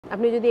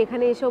আপনি যদি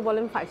এখানে এসেও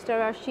বলেন 5 স্টার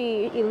আসি,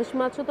 ইলিশ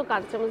মাছও তো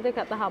কাঁচা চামচ দিয়ে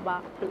খেতে হবে,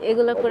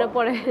 এগুলো করে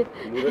পরে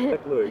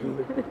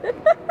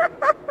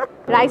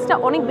রাইসটা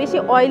অনেক বেশি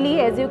oily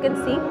as you can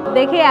see,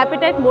 দেখে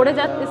অ্যাপিটাইট মরে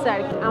যাচ্ছে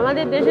আর কি।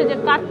 আমাদের দেশে যে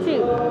কাচ্চি,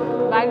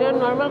 বাইরের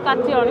নর্মাল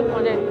কাচ্চি অনেক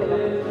মজা এর থেকে।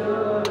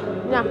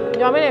 না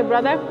জমে নেই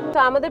ব্রাদার। তো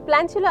আমাদের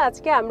প্ল্যান ছিল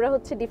আজকে আমরা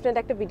হচ্ছে ডিফারেন্ট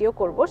একটা ভিডিও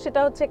করব, সেটা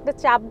হচ্ছে একটা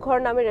চাপ ঘর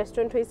নামে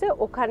রেস্টুরেন্ট হয়েছে,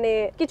 ওখানে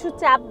কিছু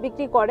চাপ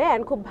বিক্রি করে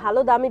এন্ড খুব ভালো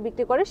দামে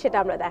বিক্রি করে, সেটা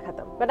আমরা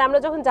দেখাতাম। বাট আমরা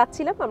যখন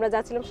যাচ্ছিলাম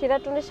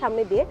শেরাটনের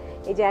সামনে দিয়ে,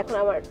 এই যে এখন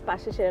আমার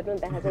পাশে শেরাটন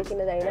দেখা যায়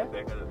কিনা জানি না,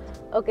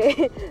 ওকে।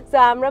 সো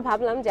আমরা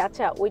ভাবলাম যে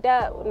আচ্ছা ওইটা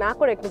না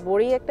করে একটু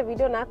বোরিং একটা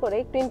ভিডিও না করে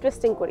একটু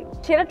ইন্টারেস্টিং করি।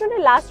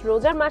 শেরাটনের লাস্ট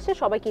রোজার মাসে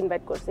সবাইকে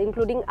ইনভাইট করছে,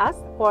 ইনক্লুডিং আস,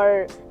 ফর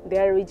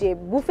দেয়ার ওই যে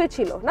বুফে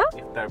ছিল না,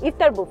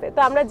 ইফতার বুফে। তো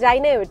আমরা যাই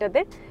না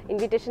ওইটাতে,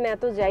 ইনভিটেশনে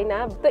এত যাই না।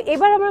 তো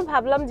এবার আমরা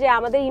ভাবলাম যে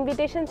আমাদের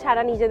ইনভিটেশন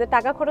ছাড়া নিজেদের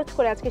টাকা খরচ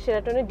করে আজকে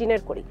শেরাটনে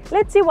ডিনার করি।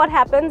 Let's see what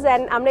happens.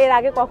 And আমরা এর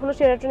আগে কখনো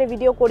শেরাটনে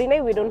ভিডিও করি নাই,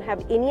 we don't have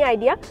any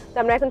idea. তো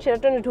আমরা এখন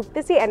শেরাটনে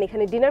ঢুকতেছি এন্ড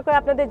এখানে ডিনার করে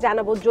আপনাদের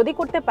জানাবো, যদি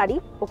করতে পারি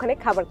ওখানে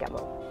খাবার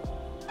কেমন।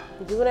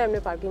 জীবনে আমি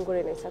পার্কিং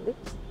করে নেই সাদি,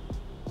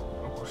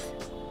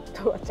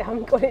 তো আচ্ছা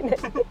আমি করে নেই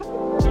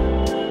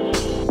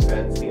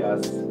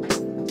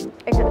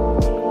এখানে।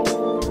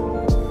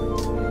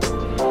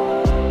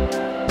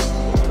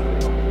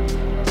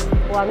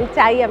 ও আমি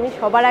চাই আমি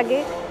সবার আগে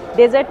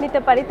ডেজার্ট নিতে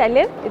পারি,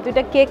 তাইলে এই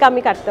দুইটা কেক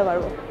আমি কাটতে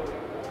পারবো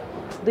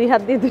 2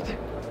 হাত দিয়ে দুটো।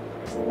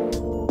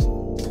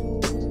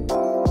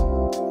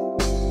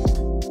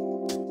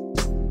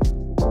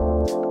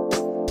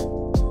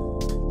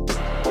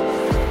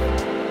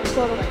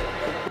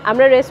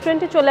 আমরা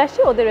রেস্টুরেন্টে চলে আসছি,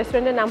 ওদের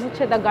রেস্টুরেন্টের নাম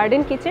হচ্ছে দ্য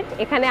গার্ডেন কিচেন।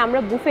 এখানে আমরা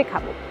বুফে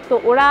খাবো। তো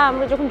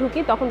আমরা যখন ঢুকি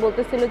তখন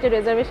বলতেছিল যে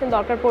রিজার্ভেশন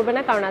দরকার পড়বে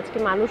না, কারণ আজকে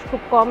মানুষ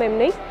খুব কম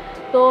এমনি।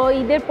 তো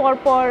ঈদের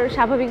পর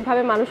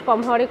স্বাভাবিকভাবে মানুষ কম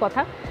হওয়ারই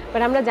কথা,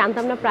 বাট আমরা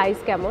জানতাম না প্রাইস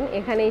কেমন।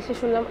 এখানে এসে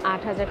শুনলাম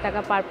 8,000 টাকা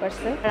পার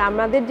পার্সন। আর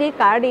আমাদের যে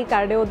কার্ড, এই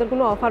কার্ডে ওদের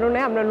কোনো অফারও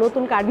নেই, আমরা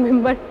নতুন কার্ড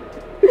মেম্বার।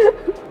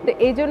 তো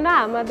এই জন্য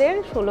আমাদের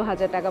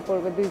 16,000 টাকা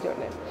পড়বে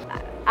দুইজনে।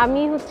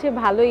 আমি হচ্ছে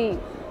ভালোই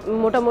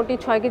মোটামুটি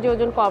 6 কেজি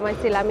ওজন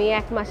কমাইছিলাম এই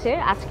 1 মাসে।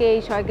 আজকে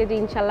এই 6 কেজি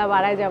ইনশাল্লাহ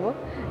বাড়ায় যাব,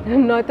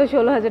 নয়তো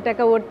 16,000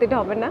 টাকা ওঠতে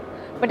হবে না।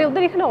 বাট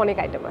ওদের এখানে অনেক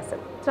আইটেম আছে,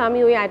 তো আমি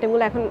ওই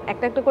আইটেমগুলো এখন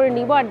একটা একটা করে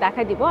নিব আর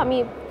দেখাই দিব। আমি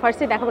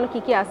ফার্স্টে দেখাবো না কী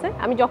কী আছে,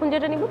 আমি যখন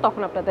যেটা নিব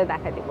তখন আপনাদের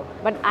দেখাই দিব।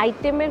 বাট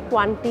আইটেমের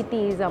কোয়ান্টিটি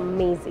ইজ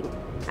অ্যামেজিং,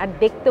 আর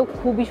দেখতেও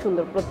খুবই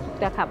সুন্দর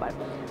প্রত্যেকটা খাবার।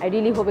 আই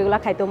রিয়েলি হোপ এগুলো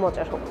খাইতেও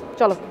মজার হোক।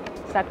 চলো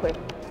স্টার্ট করি।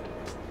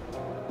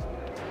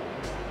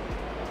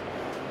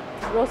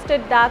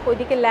 রোস্টেড ডাক,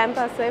 ওইদিকে ল্যাম্প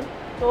আছে।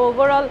 তো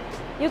overall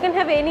you can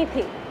have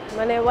anything,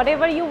 মানে what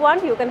ever you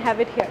want you can have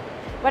it here.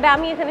 But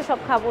আমি এখানে সব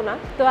খাবো না,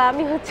 তো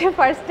আমি হচ্ছে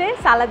ফার্স্টে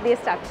সালাদ দিয়ে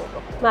স্টার্ট করবো।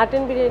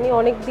 মাটন বিরিয়ানি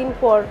অনেক দিন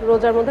পর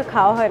রোজার মধ্যে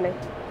খাওয়া হয় না,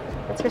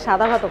 আজকে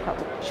সাদা ভাতও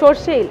খাবো।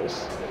 সর্ষে ইলিশ,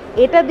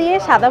 এটা দিয়ে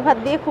সাদা ভাত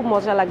দিয়ে খুব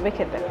মজা লাগবে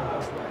খেতে।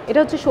 এটা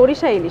হচ্ছে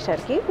সরিষা ইলিশ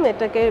আর কি,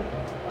 এটাকে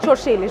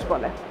সর্ষে ইলিশ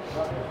বলে।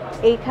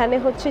 এইখানে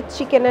হচ্ছে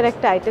চিকেনের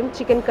একটা আইটেম,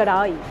 চিকেন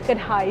কড়াই।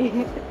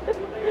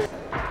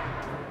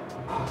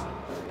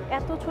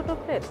 এত ছোট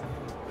প্লেট,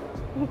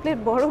 প্লেট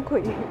বড়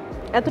কই,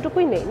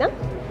 এতটুকুই নেই না,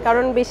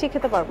 কারণ বেশি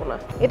খেতে পারবো না।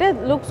 এটা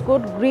লুকস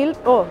গুড, গ্রিল।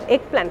 ও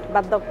এগ প্ল্যান্ট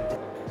বাদ দাও।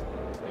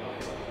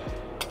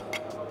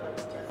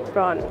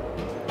 প্রন,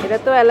 এটা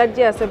তো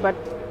অ্যালার্জি আছে, বাট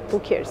হু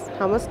কেয়ারস,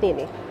 হামাস নিয়ে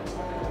নিই।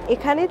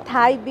 এখানে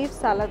থাই বিফ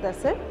সালাদ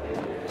আছে,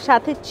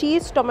 সাথে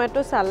চিজ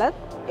টমেটো সালাদ,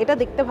 এটা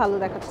দেখতে ভালো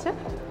দেখাচ্ছে।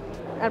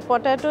 আর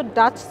পটেটো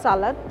ডাচ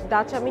সালাদ,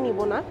 ডাচ আমি নিব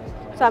না,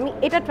 তো আমি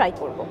এটা ট্রাই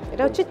করব।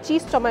 এটা হচ্ছে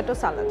চিজ টমেটো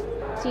সালাদ,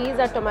 চিজ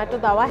আর টমেটো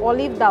দেওয়া,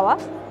 অলিভ দেওয়া।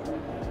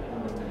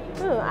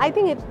 I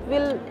think it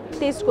will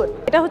taste good.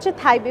 এটা হচ্ছে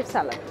থাই বিফ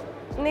সালাদ,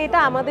 মানে এটা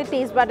আমাদের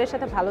টেস্ট বাডের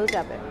সাথে ভালো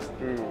যাবে।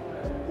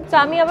 তো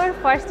আমি আবার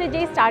ফার্স্টে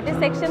যেই স্টার্টার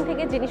সেকশন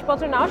থেকে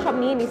জিনিসপত্র নেওয়া সব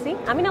নিয়ে নিছি।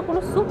 আমি না কোনো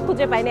স্যুপ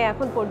খুঁজে পাই না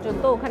এখন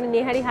পর্যন্ত, ওখানে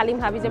নেহারি হালিম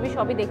হাবিজাবি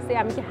সবই দেখছি।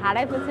 আমি কি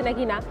হারাই ফেলছি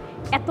নাকি না,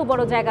 এত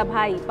বড় জায়গা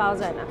ভাই পাওয়া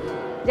যায় না।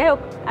 যাই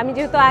হোক, আমি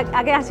যেহেতু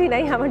আগে আসি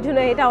নাই, আমার জন্য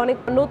এটা অনেক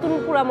নতুন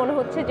পুরা মনে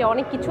হচ্ছে যে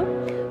অনেক কিছু।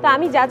 তো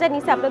আমি যা যা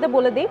নিছি আপনাদের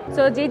বলে দিই।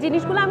 সো যে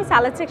জিনিসগুলো আমি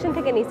সালাদ সেকশন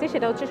থেকে নিছি,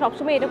 সেটা হচ্ছে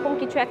সবসময় এরকম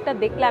কিছু একটা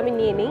দেখলে আমি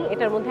নিয়ে নিই।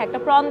 এটার মধ্যে একটা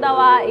প্রন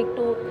দেওয়া,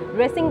 একটু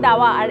ড্রেসিং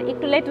দেওয়া আর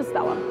একটু লেটুস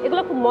দেওয়া,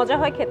 এগুলো খুব মজা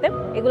হয় খেতে।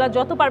 এগুলো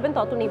যত পারবেন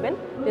তত নেবেন,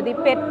 যদি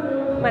পেট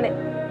মানে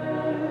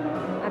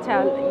আচ্ছা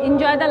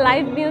এনজয় দ্য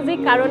লাইভ মিউজিক,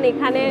 কারণ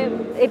এখানে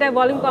এটা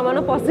ভলিউম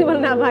কমানো পসিবল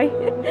না ভাই।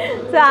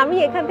 তো আমি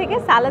এখান থেকে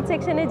সালাদ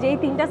সেকশনে যেই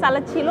 3টা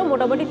সালাদ ছিল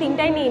মোটামুটি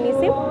 3টাই নিয়ে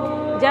নিছি।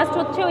 জাস্ট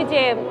হচ্ছে ওই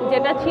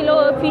যেটা ছিল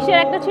ফিশের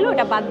একটা ছিল,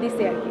 ওটা বাদ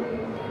দিছি আর কি।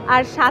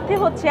 আর সাথে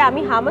হচ্ছে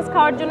আমি হামাস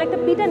খাওয়ার জন্য একটা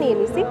পিঠা নিয়ে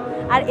নিছি।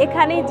 আর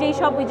এখানে যেই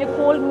সব ওই যে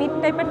কোল্ড মিট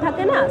টাইপের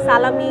থাকে না,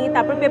 সালামি,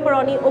 তারপর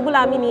পেপারনি, ওগুলো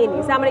আমি নিয়ে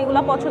নিছি, আমার এগুলো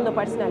পছন্দ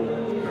পার্সোনালি।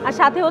 আর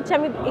সাথে হচ্ছে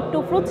আমি একটু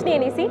ফ্রুটস নিয়ে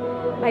নিছি।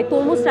 ভাই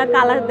তরমুজটার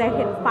কালার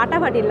দেখেন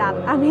ফাটাফাটি লাল,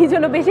 আমি এই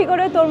জন্য বেশি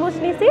করে তরমুজ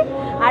নিছি।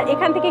 আর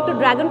এখান থেকে একটু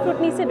ড্রাগন ফ্রুট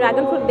নিছি।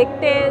 ড্রাগন ফ্রুট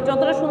দেখতে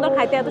যতটা সুন্দর,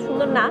 খাইতে এত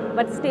সুন্দর না,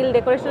 বাট স্টিল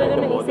ডেকোরেশনের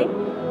জন্য নিছি।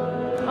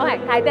 ও হ্যাঁ,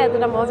 খাইতে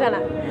এতটা মজা না।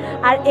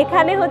 আর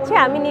এখানে হচ্ছে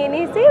আমি নিয়ে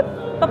নিয়েছি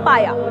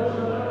পাপায়া।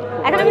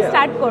 এখন আমি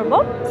স্টার্ট করব।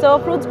 সো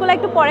ফ্রুটসগুলো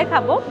একটু পরে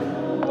খাবো।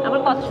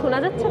 আমার কথা শোনা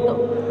যাচ্ছে তো?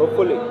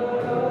 Hopefully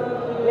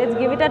let's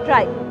give it a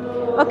try.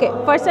 Okay,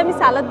 first আমি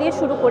সালাদ দিয়ে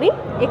শুরু করি।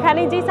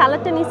 এখানে যে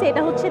সালাদটা নিছি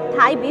এটা হচ্ছে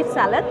থাই বিফ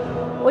সালাদ,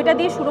 ওইটা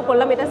দিয়ে শুরু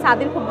করলাম। এটা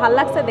সাদির খুব ভালো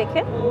লাগছে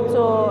দেখে,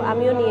 সো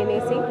আমিও নিয়ে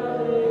নিয়েছি।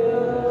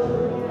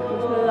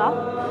 বিসমিল্লাহ।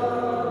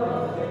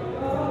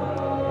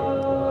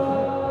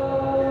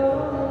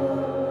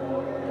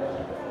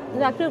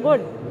 Actually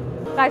good.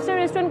 কাইসার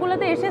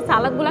রেস্টুরেন্টগুলোতে এসে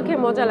সালাদগুলো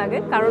খেয়ে মজা লাগে,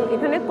 কারণ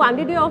এখানে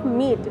কোয়ান্টিটি অফ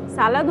মিট,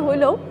 সালাদ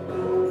হইলেও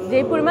যে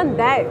পরিমাণ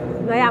দেয়,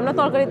 ভাই আমরা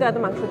তরকারিতে এত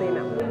মাংস দিই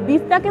না।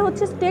 বিফটাকে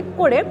হচ্ছে স্টেক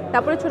করে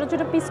তারপরে ছোট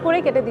ছোট পিস করে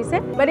কেটে দিছে,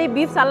 বাট এই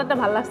বিফ সালাদটা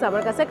ভালো লাগছে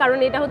আমার কাছে, কারণ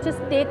এটা হচ্ছে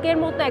স্টেকের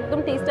মতো একদম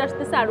টেস্ট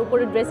আসতেছে। আর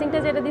উপরে ড্রেসিংটা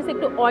যেটা দিছে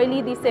একটু অয়েলি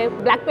দিছে,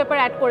 ব্ল্যাক পেপার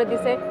অ্যাড করে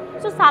দিছে।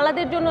 সো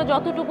সালাদের জন্য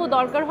যতটুকু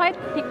দরকার হয়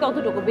ঠিক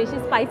ততটুকু, বেশি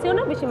স্পাইসিও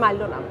না বেশি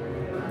মাইল্ডও না।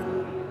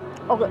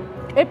 ওকে,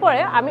 এরপরে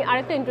আমি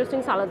আরেকটা ইন্টারেস্টিং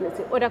সালাদ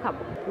নিয়েছি, ওইটা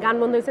খাবো। গান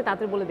বন্ধ হয়েছে,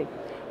 তাড়াতাড়ি বলে দিই।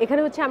 এখানে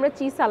হচ্ছে আমরা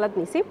চিজ সালাদ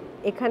নিছি,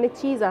 এখানে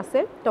চিজ আছে,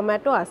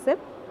 টমেটো আছে,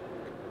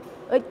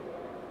 ওই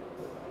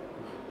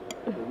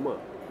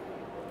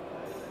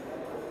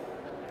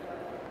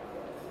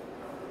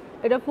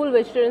এটা ফুল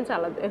ভেজিটেরিয়ান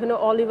সালাদ। এখানে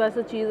অলিভ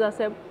আছে, চিজ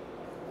আছে,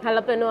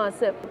 হ্যালাপেনো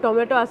আছে,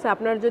 টমেটো আছে।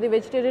 আপনারা যদি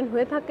ভেজিটেরিয়ান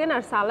হয়ে থাকেন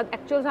আর সালাদ,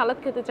 অ্যাকচুয়াল সালাদ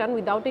খেতে চান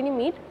উইদাউট এনি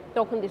মিট,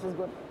 তখন দিস ইজ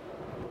গুড।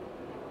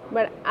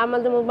 বাট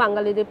আমাদের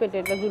বাঙালিদের পেটে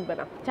এটা জুটবে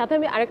না। সাথে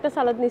আমি আরেকটা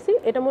সালাদ নিছি,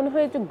 এটা মনে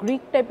হয় একটু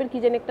গ্রিক টাইপের কি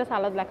যেন একটা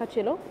সালাদ লেখা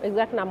ছিল,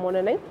 এক্সাক্ট নাম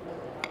মনে নেই।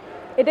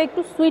 এটা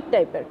একটু সুইট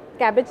টাইপের,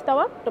 ক্যাবেজ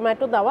দেওয়া,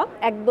 টমেটো দেওয়া,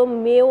 একদম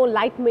মেও,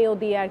 লাইট মেও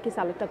দিয়ে আর কি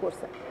সালাদটা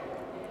করছে।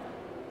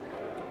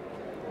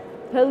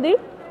 Healthy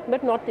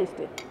but not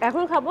tasty.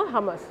 এখন খাবো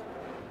হামাস।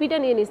 পিঠা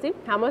নিয়ে নিছি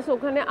হামাস।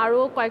 ওখানে আরও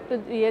কয়েকটা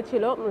ইয়ে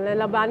ছিল,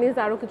 লাবানিজ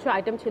আরও কিছু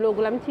আইটেম ছিল,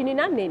 ওগুলো আমি চিনি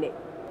না, নেই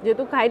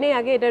যেহেতু খাই নেই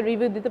আগে, এটা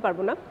রিভিউ দিতে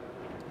পারবো না।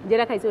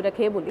 যেটা খাইছি ওটা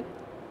খেয়ে বলি।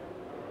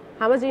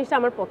 হামাস জিনিসটা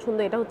আমার পছন্দ।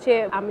 এটা হচ্ছে,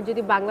 আমি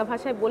যদি বাংলা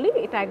ভাষায় বলি,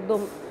 এটা একদম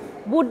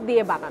বুট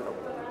দিয়ে বানানো।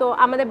 তো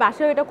আমাদের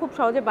বাসায় এটা খুব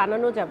সহজে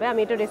বানানো যাবে। আমি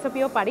এটা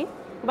রেসিপিও পারি,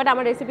 বাট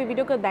আমার রেসিপি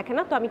ভিডিও কেউ দেখে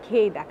না, তো আমি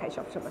খেয়েই দেখাই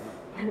সবসময়।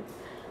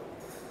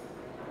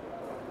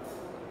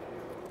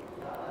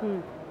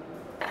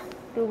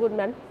 Two good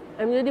man.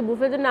 আমি যদি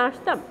বুফেতে না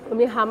আসতাম,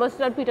 আমি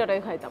হামাসটার পিঠাটাই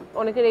খাইতাম।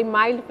 অনেকের এই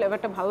মাইল্ড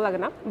ফ্লেভারটা ভালো লাগে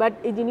না, বাট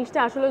এই জিনিসটা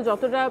আসলে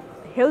যতটা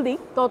হেলদি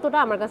ততটা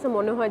আমার কাছে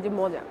মনে হয় যে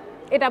মজা।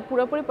 এটা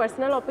পুরোপুরি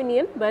পার্সোনাল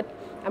অপিনিয়ন, বাট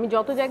আমি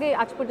যত জায়গায়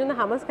আজ পর্যন্ত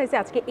হামাস খাইছি,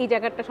 আজকে এই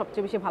জায়গাটা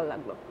সবচেয়ে বেশি ভালো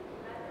লাগলো।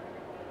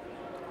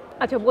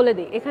 আচ্ছা বলে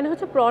দিই, এখানে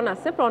হচ্ছে প্রন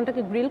আছে,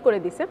 প্রনটাকে গ্রিল করে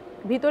দিছে।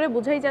 ভিতরে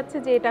বোঝাই যাচ্ছে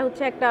যে এটা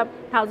হচ্ছে একটা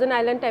থাউজেন্ড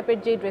আইল্যান্ড টাইপের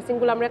যে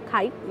ড্রেসিংগুলো আমরা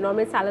খাই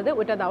নর্মাল সালাদে,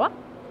 ওইটা দেওয়া,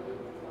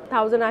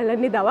 থাউজেন্ড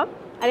আইল্যান্ডই দেওয়া।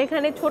 আর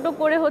এখানে ছোট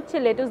করে হচ্ছে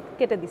লেটুস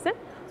কেটে দিছে।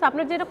 তো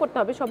আপনার যেটা করতে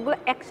হবে, সবগুলো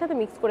একসাথে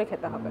মিক্স করে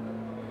খেতে হবে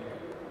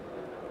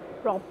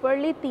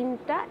প্রপারলি,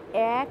 তিনটা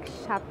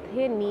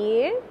একসাথে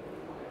নিয়ে।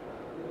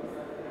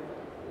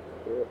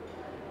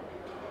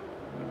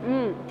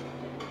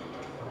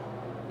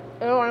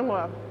 অনেক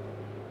মজা।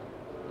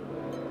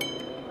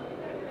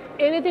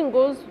 Anything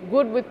goes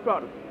good with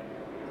prawn,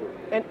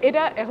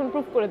 এটা এখন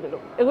প্রুভ করে দিল।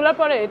 এগুলোর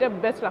পরে এটা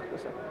বেস্ট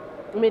লাগতেছে,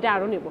 আমি এটা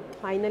আরও নেব।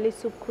 ফাইনালি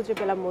স্যুপ খুঁজে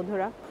পেলাম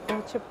মধুরা। এটা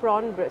হচ্ছে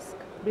প্রন ব্রেস্ক।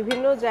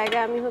 বিভিন্ন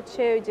জায়গায় আমি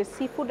হচ্ছে ওই যে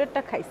সি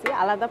ফুডেরটা খাইছি,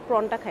 আলাদা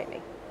প্রনটা খাই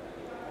নাই।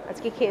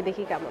 আজকে খেয়ে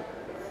দেখি কেমন।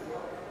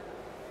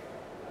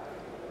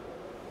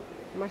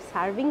 আমার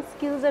সার্ভিং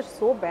স্কিলস আর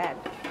সো ব্যাড।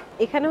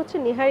 এখানে হচ্ছে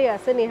নেহারি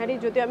আছে, নেহারি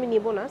যদিও আমি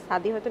নিব না,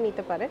 সাদি হয়তো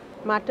নিতে পারে।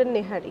 মাটন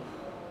নেহারি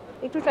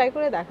একটু ট্রাই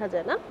করে দেখা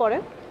যায় না পরে।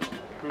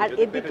 আর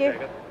এদিকে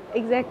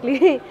এক্স্যাক্টলি,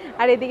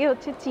 আর এদিকে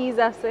হচ্ছে চিজ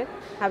আছে,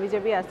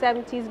 হাবিজাবি আছে।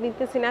 আমি চিজ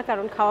নিতেছি না,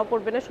 কারণ খাওয়া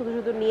পড়বে না, শুধু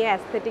শুধু নিয়ে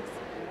অ্যাস্থেটিক্স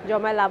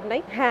জমায় লাভ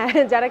নাই। হ্যাঁ,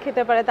 যারা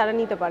খেতে পারে তারা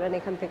নিতে পারেন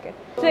এখান থেকে।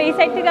 তো এই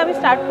সাইড থেকে আমি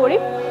স্টার্ট করি।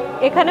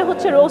 এখানে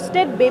হচ্ছে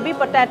রোস্টেড বেবি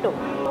পটাটো,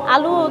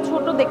 আলু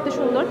ছোট, দেখতে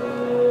সুন্দর,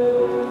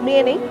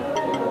 নিয়ে নেই,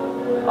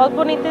 অল্প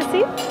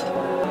নিতেছি।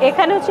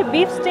 এখানে হচ্ছে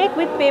beef stake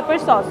with paper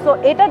sauce, তো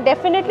এটা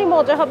ডেফিনেটলি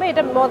মজা হবে,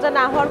 এটা মজা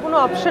না হওয়ার কোনো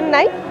অপশন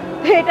নাই,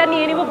 এটা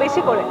নিয়ে নিব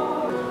বেশি করে।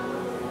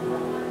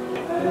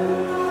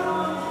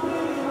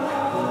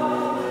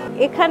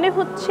 এখানে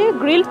হচ্ছে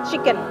grilled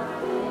chicken,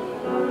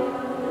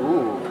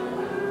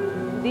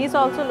 this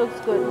also looks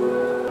good.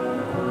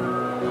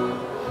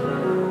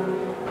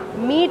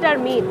 Meet R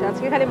meet,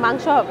 আজকে খালি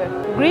মাংস হবে।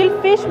 Grilled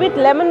fish with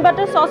lemon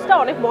butter সসটা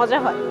অনেক মজা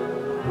হয়,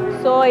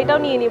 সো এটাও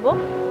নিয়ে নিব।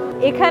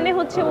 এখানে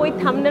হচ্ছে ওই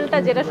থাম্বনেলটা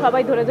যেটা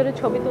সবাই ধরে ধরে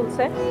ছবি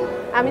তুলছে,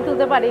 আমি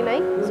তুলতে পারি নাই,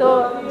 সো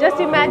জাস্ট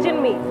ইমাজিন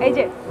মি। এই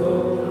যে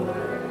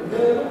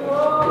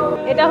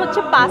এটা হচ্ছে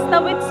পাস্তা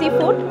উইথ সি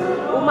ফুড,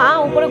 মা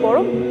উপরে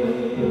গরম,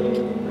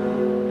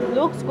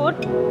 লুকস গুড,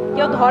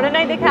 কেউ ধরে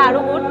নাই দেখে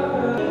আরো গুড।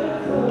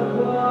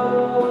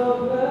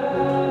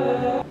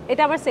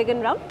 এটা আমার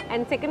সেকেন্ড রাউন্ড,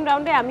 অ্যান্ড সেকেন্ড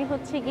রাউন্ডে আমি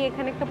হচ্ছে গিয়ে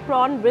এখানে একটা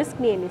প্রন ব্রিস্ক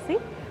নিয়ে নিছি।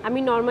 আমি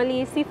নর্মালি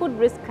সি ফুড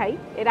ব্রিস্ক খাই,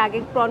 এর আগে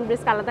প্রন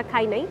ব্রিস্ক আলাদা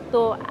খাই নাই, তো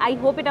আই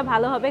হোপ এটা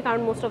ভালো হবে,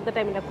 কারণ মোস্ট অফ দ্য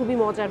টাইম এটা খুবই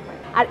মজার হয়।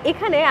 আর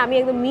এখানে আমি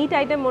একদম মিট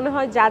আইটেম মনে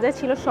হয় যা যা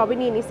ছিল সবই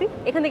নিয়ে নিছি।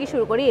 এখান থেকে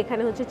শুরু করি।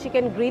 এখানে হচ্ছে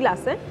চিকেন গ্রিল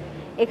আছে,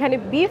 এখানে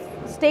বিফ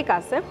স্টেক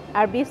আছে,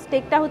 আর বিফ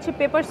স্টেকটা হচ্ছে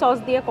পেপার সস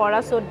দিয়ে করা,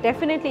 সো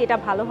ডেফিনেটলি এটা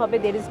ভালো হবে,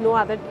 there is no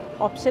other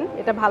option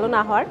এটা ভালো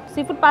না হওয়ার।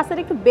 সিফুড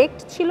পাস্তাটা একটু বেকড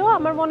ছিল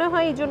আমার মনে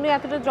হয়, এই জন্য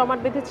এতটা জমাট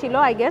বেঁধে ছিল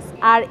আই গেস।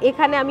 আর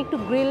এখানে আমি একটু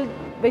গ্রিল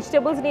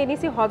ভেজিটেবলস নিয়ে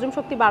নিয়েছি হজম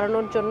শক্তি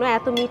বাড়ানোর জন্য।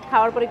 এত মিট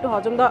খাওয়ার পর একটু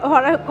হজম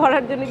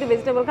করার জন্য একটু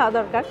ভেজিটেবল খাওয়া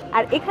দরকার।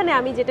 আর এখানে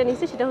আমি যেটা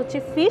নিয়েছি সেটা হচ্ছে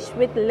ফিশ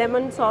উইথ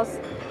লেমন সস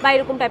বা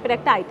এরকম টাইপের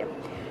একটা আইটেম।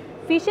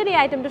 ফিশের এই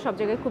আইটেমটা সব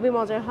জায়গায় খুবই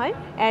মজার হয়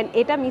অ্যান্ড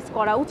এটা মিস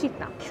করা উচিত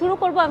না। শুরু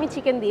করব আমি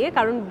চিকেন দিয়ে,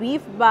 কারণ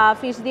বিফ বা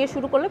ফিশ দিয়ে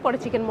শুরু করলে পরে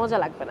চিকেন মজা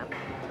লাগবে না।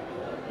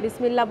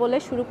 বিসমিল্লাহ বলে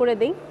শুরু করে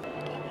দিই।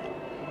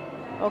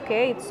 ওকে,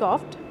 ইটস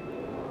সফট।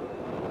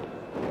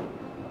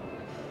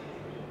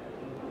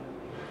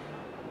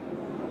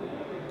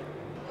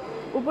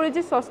 উপরে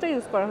যে সসটা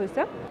ইউজ করা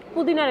হয়েছে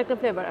পুদিনার একটা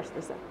ফ্লেভার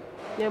আসতেছে,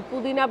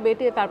 পুদিনা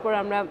বেটে তারপর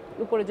আমরা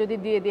উপরে যদি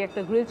দিয়ে দিই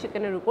একটা গ্রিল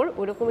চিকেনের উপর,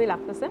 ওইরকমই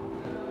লাগতেছে।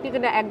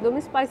 চিকেনটা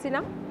একদমই স্পাইসি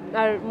না,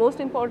 আর মোস্ট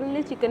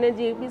ইম্পর্টেন্টলি চিকেনের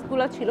যে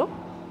পিসগুলো ছিল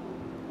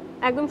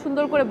একদম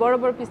সুন্দর করে বড়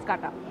বড় পিস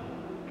কাটা।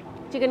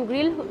 Chicken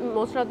grill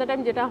most of the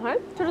time যেটা হয়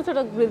ছোট ছোট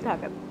গ্রিল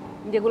থাকে,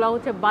 যেগুলো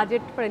হচ্ছে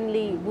বাজেট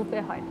ফ্রেন্ডলি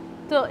বুফে হয়।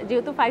 তো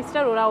যেহেতু 5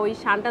 স্টার, ওরা ওই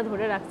শানটা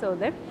ধরে রাখছে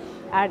ওদের,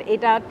 আর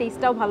এটা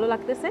টেস্টটাও ভালো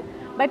লাগতেছে।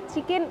 বাট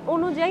চিকেন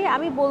অনুযায়ী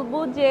আমি বলবো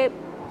যে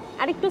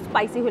আরেকটু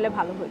স্পাইসি হলে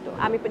ভালো হতো।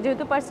 আমি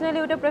যেহেতু পার্সোনালি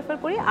ওটা প্রেফার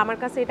করি, আমার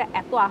কাছে এটা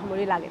এত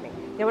আহমরি লাগে না।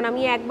 যেমন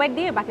আমি একবার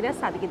দিয়ে বাকিটা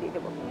সাদিকে দিয়ে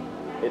দেবো,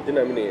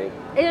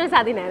 এই জন্য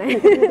সাদি নেয় না।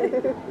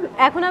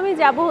 এখন আমি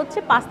যাব হচ্ছে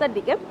পাস্তার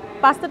দিকে।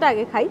 পাস্তাটা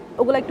আগে খাই,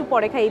 ওগুলো একটু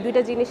পরে খাই। এই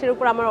দুইটা জিনিসের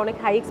উপর আমার অনেক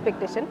হাই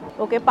এক্সপেকটেশন।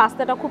 ওকে,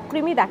 পাস্তাটা খুব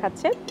ক্রিমি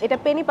দেখাচ্ছে। এটা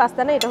পেনি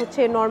পাস্তা না, এটা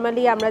হচ্ছে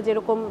নর্মালি আমরা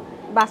যেরকম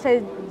বাসায়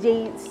যেই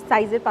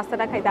সাইজের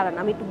পাস্তাটা খাই দাঁড়ান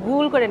আমি একটু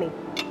গুগল করে নিই,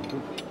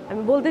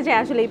 আমি বলতে চাই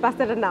আসলে এই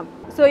পাস্তাটার নাম।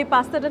 সো এই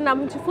পাস্তাটার নাম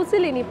হচ্ছে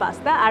ফুসিলিনি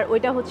পাস্তা, আর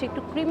ওইটা হচ্ছে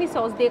একটু ক্রিমি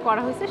সস দিয়ে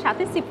করা হয়েছে,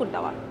 সাথে সিফুড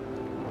দেওয়া।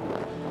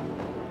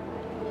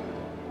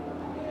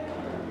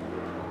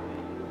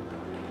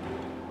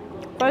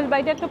 ফার্স্ট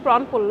বাইটে একটা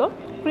প্রন পড়লো,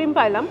 ক্রিম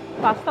পাইলাম,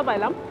 পাস্তা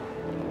পাইলাম,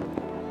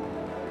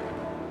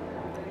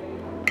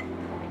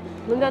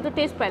 কিন্তু এত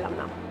টেস্ট পাইলাম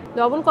না।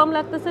 লবণ কম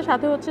লাগতেছে,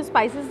 সাথে হচ্ছে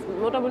স্পাইসেস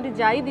মোটামুটি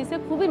যাই দিছে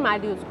খুবই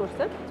মাইল্ড ইউজ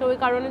করছে। তো ওই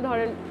কারণে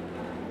ধরেন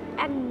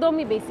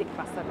একদমই বেসিক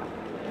পাস্তাটা।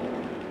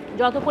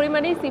 যত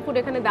পরিমাণেই সিফুড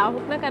এখানে দেওয়া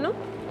হোক না কেন,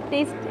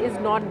 test is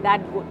not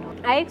that good.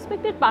 I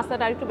expected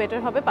পাস্তাটা একটু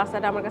বেটার হবে,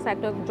 পাস্তাটা আমার কাছে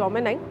একটা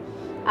জমে নাই।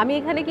 আমি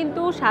এখানে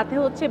কিন্তু সাথে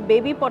হচ্ছে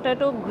বেবি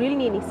পটেটো গ্রিল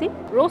নিয়ে নিছি,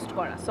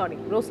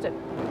 রোস্টেড।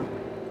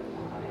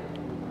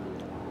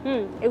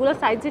 এগুলো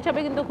সাইজ হিসাবে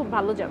কিন্তু খুব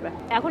ভালো যাবে।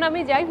 এখন আমি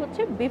যাই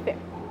হচ্ছে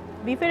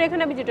বিফের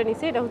এখানে আমি যেটা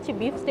নিছি এটা হচ্ছে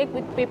beef stake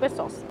with paper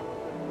sauce.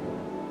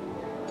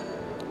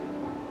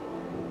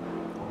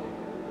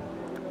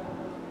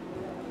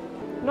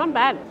 Not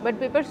bad, but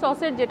paper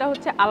সসের যেটা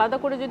হচ্ছে আলাদা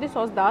করে যদি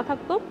সস দেওয়া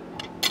থাকতো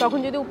তখন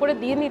যদি উপরে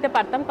দিয়ে নিতে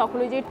পারতাম, তখন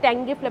ওই যে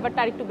ট্যাঙ্গি ফ্লেভারটা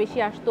আরেকটু বেশি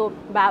আসতো,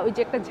 বা ওই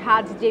যে একটা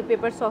ঝাঁজ, যে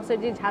পেপার সসের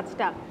যে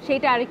ঝাঁজটা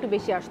সেইটা আরেকটু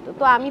বেশি আসতো।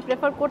 তো আমি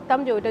প্রেফার করতাম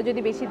যে ওইটা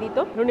যদি বেশি দিত,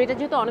 কারণ এটা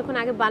যেহেতু অনেকক্ষণ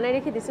আগে বানায়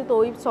রেখে দিছে, তো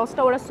ওই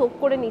সসটা ওরা সোক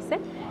করে নিছে।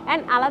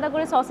 অ্যান্ড আলাদা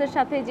করে সসের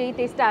সাথে যেই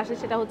টেস্টটা আসে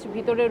সেটা হচ্ছে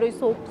ভিতরের ওই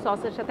সোক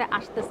সসের সাথে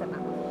আসতেছে না।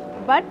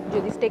 বাট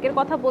যদি স্টেকের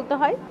কথা বলতে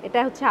হয়, এটা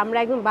হচ্ছে আমরা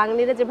একদম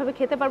বাঙালিরা যেভাবে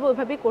খেতে পারবো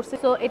ওইভাবেই করছি।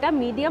 সো এটা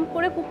মিডিয়াম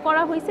করে কুক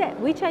করা হয়েছে,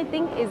 which I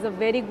think is a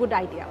very good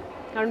idea.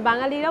 কারণ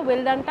বাঙালিরা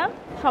ওয়েল ডানটা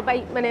সবাই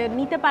মানে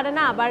নিতে পারে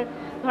না, আবার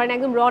ধরেন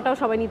একদম রটাও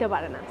সবাই নিতে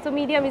পারে না। So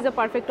medium is a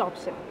perfect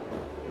option.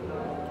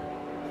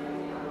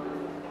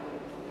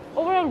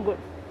 Overall good.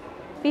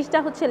 ফিশটা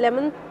হচ্ছে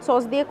লেমন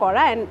সস দিয়ে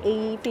করা, অ্যান্ড এই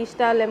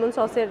ফিশটা লেমন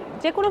সসের,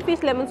 যে কোনো ফিশ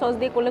লেমন সস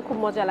দিয়ে করলে খুব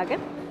মজা লাগে।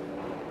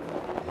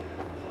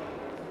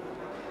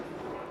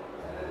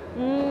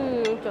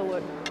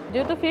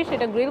 যেহেতু ফিশ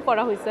এটা গ্রিল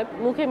করা হয়েছে,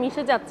 মুখে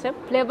মিশে যাচ্ছে,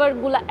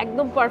 ফ্লেভারগুলো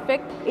একদম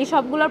পারফেক্ট। এই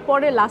সবগুলোর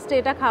পরে লাস্টে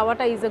এটা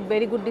খাওয়াটা is a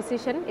very good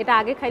decision. এটা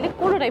আগে খাইলে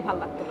কোনোটাই ভালো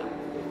লাগতো না।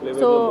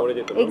 সো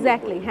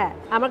এক্স্যাক্টলি, হ্যাঁ,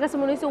 আমার কাছে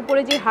মনে হয়েছে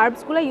উপরে যে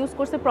হার্বসগুলো ইউজ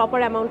করছে প্রপার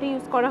অ্যামাউন্টে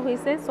ইউজ করা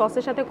হয়েছে,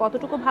 সসের সাথে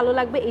কতটুকু ভালো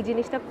লাগবে এই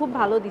জিনিসটা খুব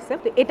ভালো দিছে।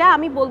 তো এটা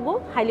আমি বলবো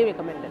হাইলি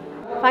রেকমেন্ডেড।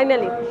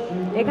 ফাইনালি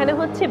এখানে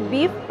হচ্ছে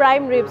বিফ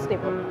প্রাইম রিবস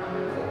নেব,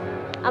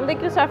 আমাদের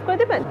একটু সার্ভ করে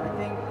দেবেন?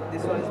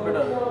 This one is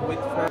better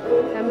with fat.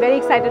 I'm very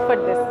excited for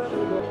this.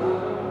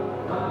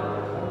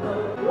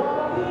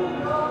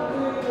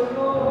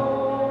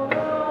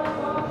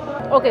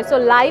 Okay, so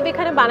live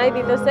এখানে বানাই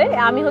দিতেছে।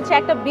 আমি হচ্ছে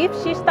একটা বিফ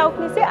শিশ তাউক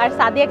নিছি, আর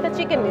সাদি একটা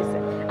চিকেন নিছে,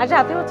 আর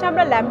সাথে হচ্ছে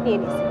আমরা ল্যাম্প নিয়ে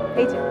নিছি।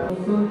 এই যে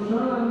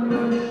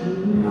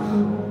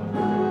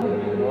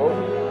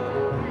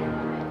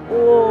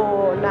ও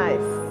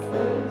নাইস,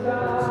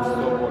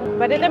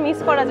 বাট এটা মিস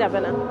করা যাবে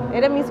না,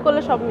 এটা মিস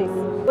করলে সব মিস।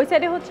 ওই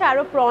সাইডে হচ্ছে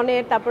আরো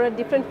প্রনের, তারপরে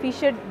ডিফারেন্ট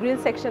ফিশের গ্রিল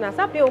সেকশন আছে,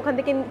 আপনি ওখান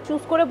থেকে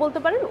চুজ করে বলতে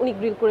পারেন, উনি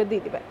গ্রিল করে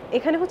দিয়ে দিবেন।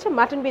 এখানে হচ্ছে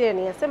মাটন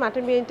বিরিয়ানি আছে,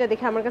 মাটন বিরিয়ানিটা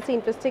দেখে আমার কাছে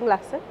ইন্টারেস্টিং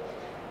লাগছে,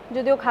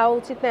 যদিও খাওয়া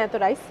উচিত না এত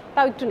রাইস,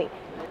 তাও একটু নেই।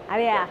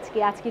 আরে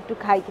আজকে একটু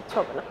খাই, কিচ্ছু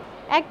হবে না,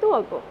 একদম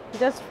অল্প,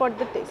 জাস্ট ফর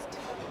দ্য টেস্ট।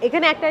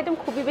 এখানে একটা আইটেম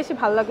খুবই বেশি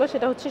ভালো লাগলো,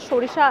 সেটা হচ্ছে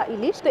সরিষা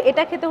ইলিশ। তো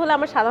এটা খেতে হলে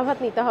আমার সাদা ভাত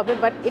নিতে হবে,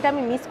 বাট এটা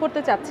আমি মিস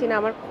করতে চাচ্ছি না,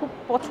 আমার খুব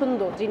পছন্দ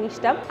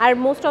জিনিসটা। আর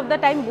মোস্ট অফ দ্য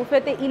টাইম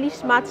বুফেতে ইলিশ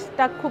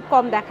মাছটা খুব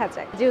কম দেখা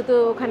যায়, যেহেতু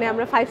ওখানে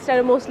আমরা 5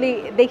 স্টারে মোস্টলি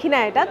দেখি না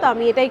এটা, তো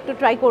আমি এটা একটু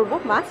ট্রাই করবো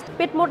মাস্ট।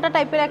 পেট মোটা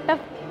টাইপের একটা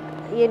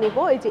ইয়ে নিব,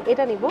 এই যে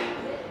এটা নিব।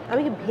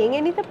 আমি কি ভেঙে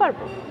নিতে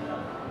পারবো?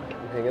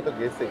 ভেঙে তো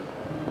গেছেই।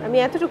 আমি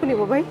এতটুকু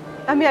নিব ভাই,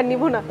 আমি আর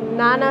নিব না।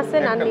 নান আছে,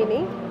 নান নিয়ে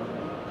নিই।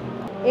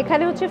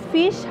 এখানে হচ্ছে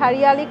ফিশ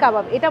হারিয়ালি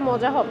কাবাব, এটা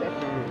মজা হবে।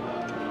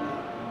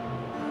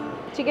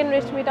 চিকেন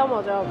রেশমিটাও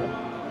মজা হবে।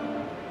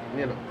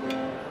 নিয়ে নাও।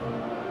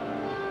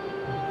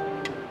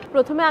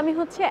 প্রথমে আমি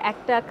হচ্ছে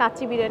একটা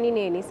কাচ্চি বিরিয়ানি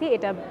নিয়ে নিছি,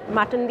 এটা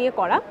মাটন দিয়ে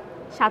করা।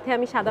 সাথে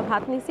আমি সাদা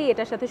ভাত নিছি,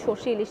 এটার সাথে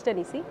সর্ষে ইলিশটা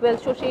নিছি।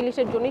 সর্ষে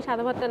ইলিশের জন্যই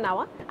সাদা ভাতটা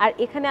নেওয়া। আর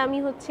এখানে আমি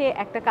হচ্ছে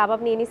একটা কাবাব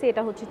নিয়ে নিছি,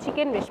 এটা হচ্ছে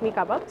চিকেন রেশমি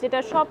কাবাব, যেটা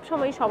সব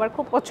সময় সবার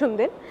খুব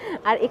পছন্দের।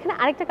 আর এখানে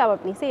আরেকটা কাবাব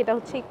নিছি, এটা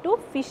হচ্ছে একটু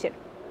ফিশের।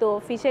 তো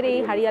ফিশের এই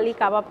হারিয়ালি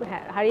কাবাব,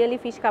 হ্যাঁ হারিয়ালি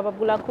ফিশ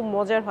কাবাবগুলো খুব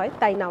মজার হয়,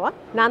 তাই নেওয়া।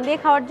 নান দিয়ে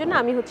খাওয়ার জন্য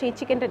আমি হচ্ছে এই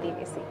চিকেনটা নিয়ে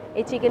নিছি।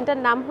 এই চিকেনটার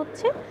নাম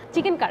হচ্ছে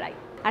চিকেন কারাই।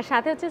 আর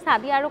সাথে হচ্ছে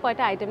সাদিয়া আরও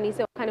কয়টা আইটেম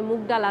নিয়েছে, ওখানে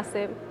মুগ ডাল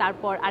আছে,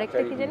 তারপর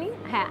আরেকটা কি জানি,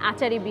 হ্যাঁ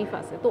আচারি বিফ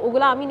আছে। তো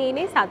ওগুলো আমি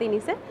নেই সাদি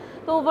নিছে।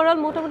 তো ওভারঅল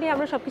মোটামুটি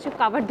আমরা সব কিছু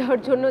কাভার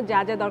দেওয়ার জন্য যা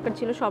যা দরকার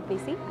ছিল সব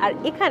নিছি। আর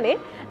এখানে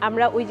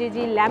আমরা ওই যে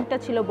ল্যাম্পটা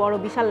ছিল, বড়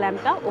বিশাল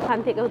ল্যাম্পটা, ওখান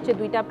থেকে হচ্ছে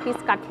 2টা পিস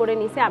কাট করে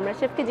নিছে। আমরা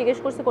শেফকে জিজ্ঞেস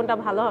করছি কোনটা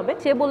ভালো হবে,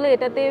 সে বললো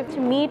এটাতে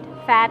মিট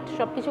ফ্যাট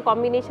সব কিছু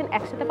কম্বিনেশন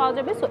একসাথে পাওয়া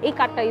যাবে, সো এই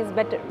কাটটা ইজ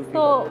বেটার।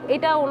 তো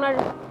এটা ওনার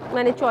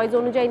মানে চয়েস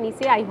অনুযায়ী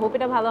নিছি, আই হোপ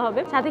এটা ভালো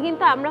হবে। সাথে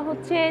কিন্তু আমরা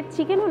হচ্ছে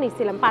চিকেনও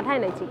নিছিলাম, পাঠায়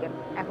নাই চিকেন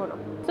এখনো।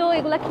 তো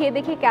এগুলা খেয়ে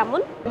দেখি কেমন।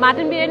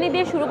 মাটন বিরিয়ানি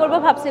দিয়ে শুরু করবো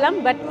ভাবছিলাম,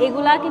 বাট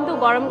এগুলা কিন্তু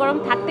গরম গরম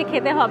থাকতে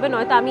খেতে হবে,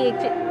 নয়তো আমি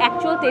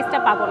অ্যাকচুয়াল টেস্টটা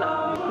পাবো না।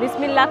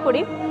 বিসমিল্লাহ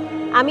করি।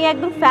 আমি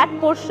একদম ফ্যাট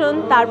পোর্শন,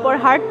 তারপর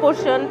হার্ড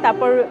পোর্শন,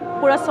 তারপর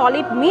পুরো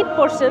সলিড মিট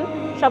পোর্শন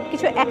সব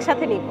কিছু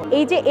একসাথে নিব।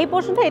 এই যে এই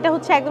পোর্শনটা, এটা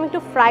হচ্ছে একদম একটু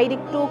ফ্রাইড,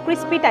 একটু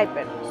ক্রিস্পি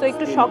টাইপের, সো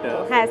একটু শক্ত।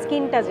 হ্যাঁ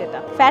স্কিনটা যেটা,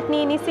 ফ্যাট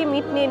নিয়ে নিছি,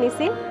 মিট নিয়ে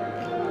নিছি।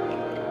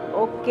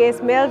 ওকে,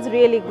 smells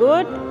really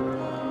good.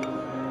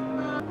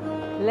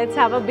 Let's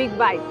have a big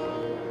byte.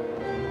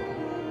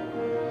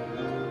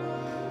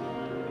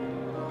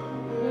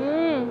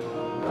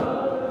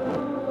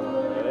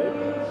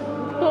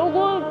 So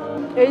good.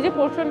 এই যে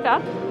পোর্শনটা,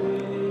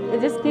 এই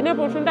যে স্কিনের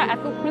পোর্শনটা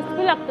এত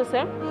ক্রিস্পি লাগতেছে,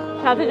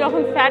 সাথে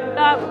যখন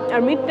ফ্যাটটা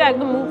আর মিটটা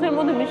একদম মুখের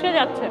মধ্যে মিশে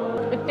যাচ্ছে,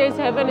 ইট টেস্টস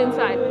হেভেন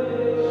ইনসাইড।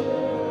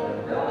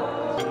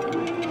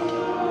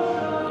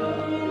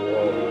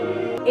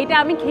 এটা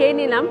আমি খেয়ে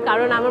নিলাম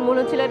কারণ আমার মনে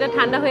হচ্ছিল এটা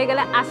ঠান্ডা হয়ে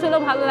গেলে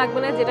আসলেও ভালো লাগবে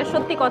না, যেটা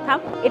সত্যি কথা।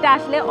 এটা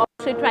আসলে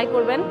অবশ্যই ট্রাই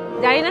করবেন।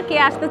 জানি না কে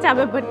আসতে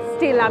চাবে, বাট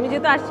স্টিল আমি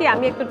যেহেতু আসছি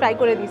আমি একটু ট্রাই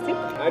করে দিছি।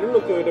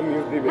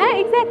 হ্যাঁ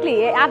এক্স্যাক্টলি,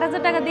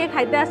 8,000 টাকা দিয়ে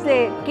খাইতে আসলে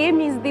কে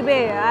মিস দিবে,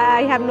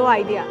 আই হ্যাভ নো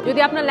আইডিয়া। যদি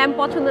আপনার ল্যাম্প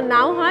পছন্দ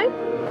নাও হয়,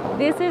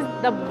 this is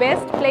the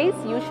best place,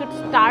 you should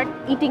start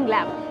eating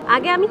lamp.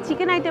 আগে আমি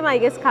চিকেন আইটেম আই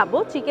গেস খাবো।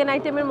 চিকেন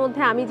আইটেমের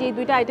মধ্যে আমি যে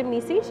 2টা আইটেম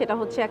নিছি, সেটা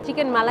হচ্ছে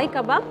চিকেন মালাই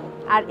কাবাব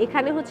আর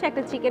এখানে হচ্ছে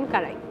একটা চিকেন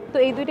কারাই। তো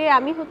এই দুটোই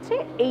আমি হচ্ছে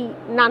এই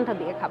নানটা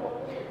দিয়ে খাবো।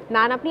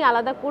 নান আপনি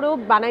আলাদা করেও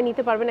বানায়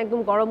নিতে পারবেন,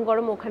 একদম গরম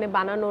গরম ওখানে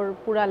বানানোর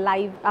পুরা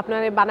লাইভ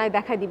আপনারা বানায়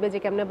দেখায় দিবে যে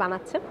কেমনে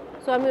বানাচ্ছে।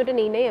 সো আমি ওটা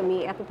নেই নাই, আমি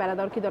এত প্যারা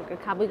দেওয়ার কি দরকার,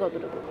 খাবোই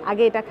কতটুকু।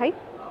 আগে এটা খাই।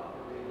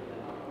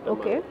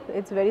 ওকে,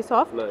 ইটস ভেরি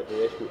সফট।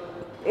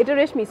 এটা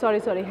রেশমি,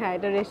 সরি হ্যাঁ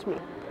এটা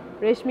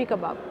রেশমি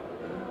কাবাব।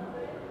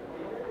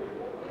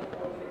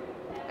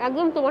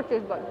 একদম তোমার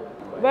test bud.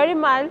 Very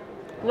mild,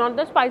 not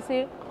the spicy,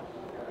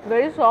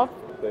 very soft,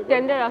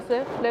 tender আছে,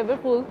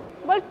 ফ্লেভারফুল।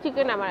 বাট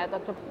চিকেন আমার এত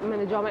একটা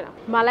মানে জমে না।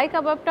 মালাই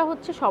কাবাবটা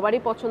হচ্ছে সবারই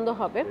পছন্দ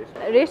হবে,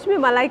 রেশমি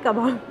মালাই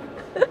কাবাব।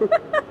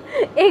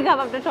 এই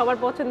কাবাবটা সবার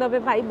পছন্দ হবে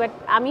ভাই। বাট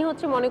আমি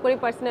হচ্ছে মনে করি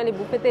পার্সোনালি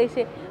বুফেতে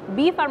এসে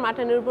বিফ আর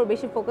মাটনের উপর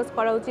বেশি ফোকাস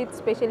করা উচিত,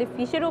 স্পেশালি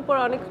ফিশের উপর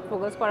অনেক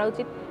ফোকাস করা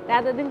উচিত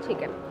রাদার দেন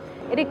চিকেন।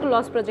 এটা একটু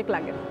লস প্রজেক্ট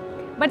লাগে,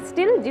 বাট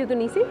স্টিল যেহেতু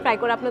নিছি ট্রাই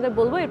করে আপনাদের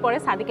বলবো, এরপরে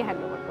সাদিকে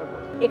হ্যান্ড ওভার করবো।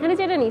 এখানে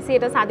যেটা নিছি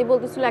এটা সাদি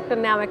বলতেছিল একটা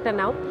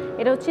নাও,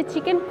 এটা হচ্ছে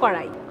চিকেন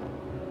কড়াই।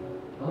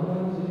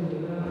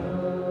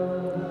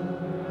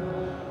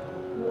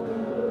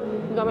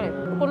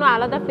 কোনো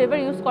আলাদা ফ্লেভার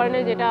ইউজ করে না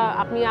যেটা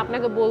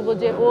আপনাকে বলবো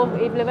যে ও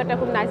এই ফ্লেভারটা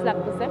খুব নাইস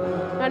লাগতেছে।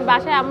 কারণ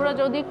বাসায় আমরা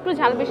যদি একটু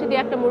ঝাল বেশি দিয়ে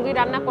একটা মুরগি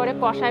রান্না করে,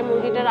 কষায়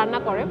মুরগিটা রান্না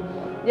করে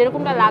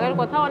যেরকমটা লাগার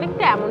কথা,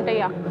 অনেকটা এমনটাই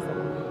আসতেছে।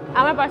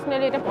 আমার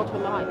পার্সোনালি এটা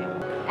পছন্দ হয়নি।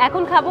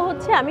 এখন খাবো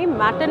হচ্ছে আমি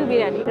মাটন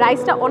বিরিয়ানি।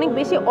 রাইসটা অনেক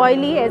বেশি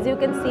oily, as you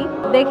can see,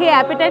 দেখে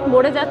অ্যাপিটাইট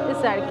মরে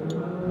যাচ্ছে আর কি।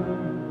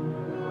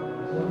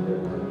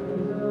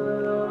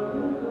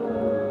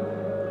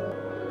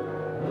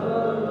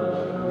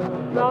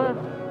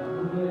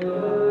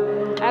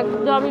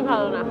 একদমই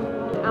ভালো না।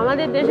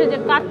 আমাদের দেশে যে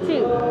কাচ্চি,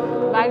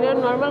 বাইরের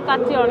নর্মাল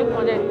কাচ্চি অনেক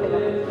মজা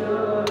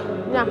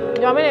না,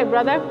 জমে রে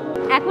ব্রাদার।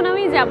 এখন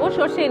আমি যাবো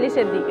সর্ষে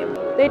ইলিশের দিকে।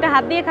 তো এটা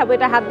হাত দিয়ে খাবো,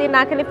 এটা হাত দিয়ে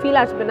না খেলে ফিল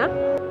আসবে না।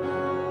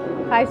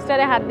 5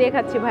 স্টারে হাত দিয়ে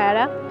খাচ্ছি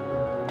ভাইয়ারা,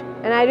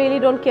 and I really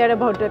don't care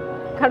about it.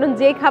 কারণ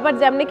যে খাবার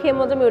যেমনি খেয়ে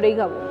মজা আমি ওটাই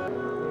খাবো।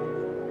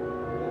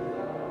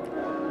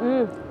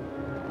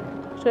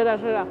 সেরা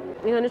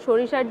এখানে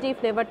সরিষার যে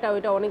ফ্লেভারটা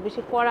ওইটা অনেক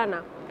বেশি কড়া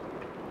না,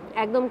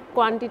 একদম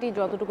কোয়ান্টিটি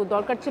যতটুকু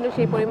দরকার ছিল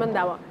সেই পরিমাণ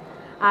দেওয়া।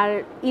 আর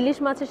ইলিশ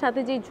মাছের সাথে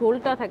যে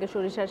ঝোলটা থাকে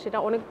সরিষার, সেটা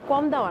অনেক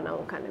কম দেওয়া না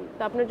ওখানে।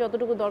 তো আপনার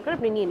যতটুকু দরকার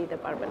আপনি নিয়ে নিতে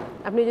পারবেন।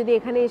 আপনি যদি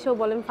এখানে এসেও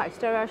বলেন 5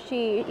 স্টার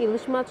আসি,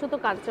 ইলিশ মাছও তো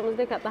কাঁচা চামচ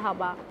দিয়ে খেতে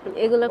হাবা,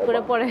 এগুলো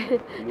করে পরে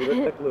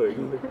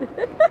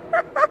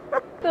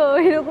তো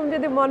এরকম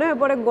যদি মনে হয়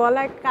পরে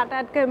গলায় কাটা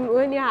আটকে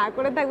ওই নিয়ে হা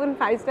করে থাকবেন,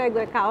 5 স্টার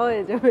করে খাওয়া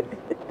হয়ে যাবে।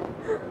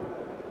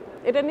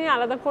 এটা নিয়ে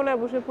আলাদা ফোনে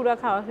বসে পুরো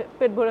খাওয়া,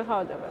 পেট ভরে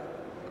খাওয়া যাবে।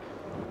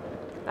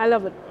 আই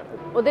লাভ ইট।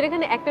 ওদের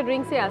এখানে একটা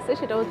ড্রিঙ্কসে আছে,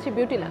 সেটা হচ্ছে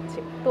বিউটি লাচ্ছি।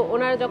 তো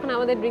ওনারা যখন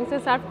আমাদের ড্রিঙ্কসে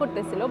সার্ভ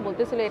করতেছিল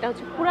বলতেছিল এটা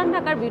হচ্ছে পুরান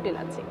ঢাকার বিউটি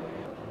লাচ্ছি।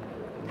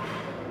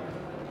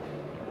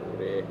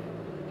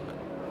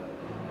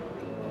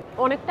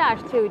 অনেকটা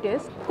আসছে ওই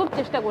টেস্ট, খুব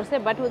চেষ্টা করছে,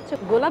 বাট হচ্ছে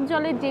গোলাপ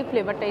জলের যে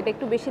ফ্লেভারটা এটা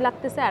একটু বেশি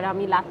লাগতেছে, আর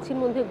আমি লাচ্ছির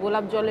মধ্যে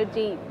গোলাপ জলের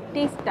যেই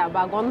টেস্টটা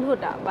বা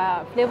গন্ধটা বা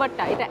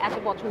ফ্লেভারটা এটা এত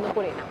পছন্দ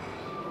করি না,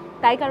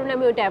 তাই কারণে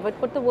আমি ওইটা অ্যাভয়েড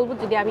করতে বলবো।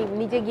 যদি আমি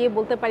নিজে গিয়ে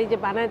বলতে পারি যে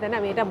বানায় দেন,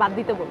 আমি এটা বাদ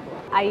দিতে বলবো।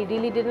 I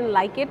really didn't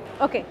like it.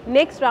 Okay,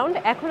 next round.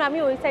 এখন আমি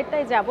ওই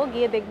সাইডটায় যাব,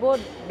 গিয়ে দেখবো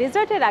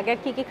ডেজার্টের আগে আর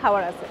কী কী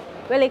খাবার আছে।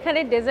 ওয়েল, এখানে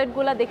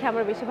ডেজার্টগুলো দেখে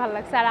আমার বেশি ভালো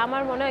লাগছে, আর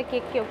আমার মনে হয়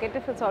কেক কেউ কেটে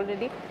ফেলছে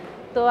অলরেডি,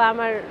 তো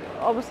আমার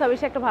অবস্থা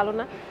বেশি একটা ভালো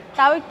না।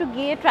 তাও একটু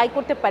গিয়ে ট্রাই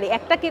করতে পারি,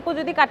 একটা কেকও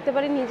যদি কাটতে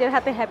পারি নিজের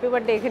হাতে হ্যাপি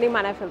বার্থডে এখানেই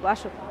মানায় ফেলবো।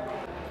 আসো,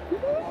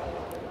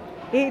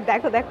 এই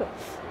দেখো দেখো,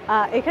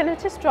 এখানে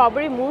হচ্ছে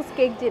স্ট্রবেরি মুস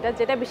কেক,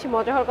 যেটা বেশি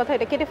মজা হওয়ার কথা,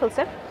 এটা কেটে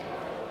ফেলছে।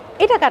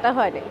 এটা কাটা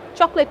হয় নাই,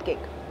 চকলেট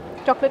কেক।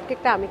 চকলেট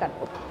কেকটা আমি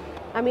কাটবো,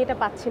 আমি এটা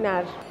পাচ্ছি না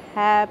আর।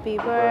 Happy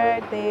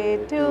birthday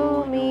to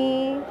me,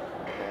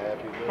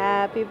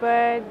 happy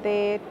birthday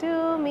to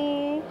me.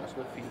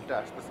 আসলে ফিলটা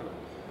আসতেছে না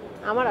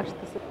আমার,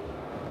 আসতেছে।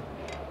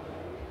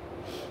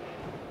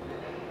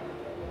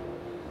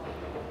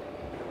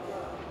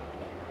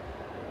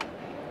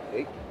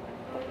 এই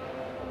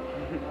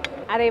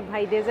আরে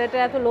ভাই, ডেজার্টে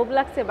এত লোভ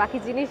লাগছে, বাকি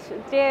জিনিস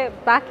যে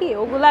বাকি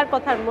ওগুলার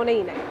কথা আর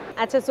মনেই নাই।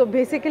 আচ্ছা, সো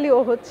বেসিক্যালি ও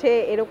হচ্ছে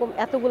এরকম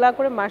এতগুলা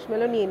করে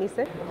মার্শমেলো নিয়ে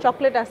নিছে।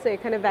 চকলেট আছে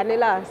এখানে,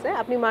 ভ্যানিলা আছে,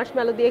 আপনি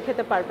মার্শমেলো দিয়ে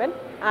খেতে পারবেন।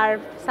 আর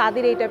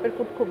সাদির এই টাইপের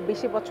ফুড খুব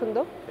বেশি পছন্দ,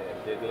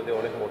 যেগুলো দিয়ে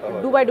অনেক মোটা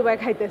হয়। ডুবাই ডুবাই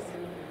খাইতেছে।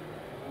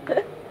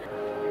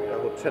 এটা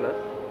হচ্ছে না।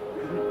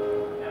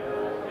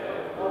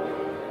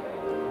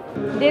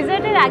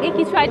 ডেজার্টের আগে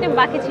কিছু আইটেম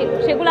বাকি ছিল,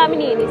 সেগুলো আমি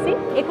নিয়ে নিছি।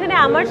 এখানে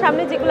আমার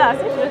সামনে যেগুলো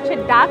আছে সেটা হচ্ছে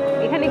ডাক,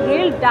 এখানে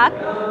গ্রিলড ডাক,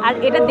 আর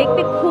এটা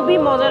দেখতে খুবই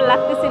মজার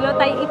লাগতেছিল,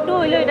 তাই একটু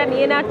হইলেও এটা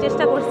নিয়ে নেওয়ার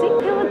চেষ্টা করছি।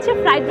 এটা হচ্ছে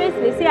ফ্রাইড রাইস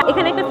নিছি,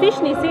 এখানে একটা ফিশ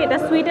নিছি, এটা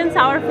সুইট অ্যান্ড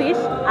সাওয়ার ফিশ,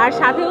 আর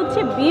সাথে হচ্ছে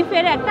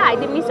বিফের একটা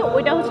আইটেম নিছি,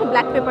 ওইটা হচ্ছে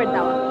ব্ল্যাক পেপার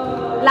দেওয়া।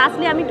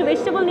 লাস্টলি আমি একটু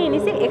ভেজিটেবল নিয়ে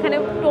নিছি। এখানে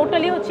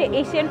টোটালি হচ্ছে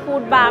এশিয়ান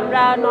ফুড বা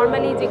আমরা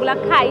নর্মালি যেগুলো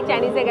খাই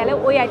চাইনিজে গেলে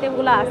ওই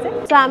আইটেমগুলো আছে।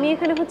 তো আমি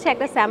এখানে হচ্ছে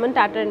একটা স্যামন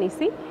টার্টার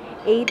নিছি,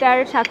 এইটার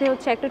সাথে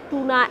হচ্ছে একটা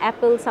টুনা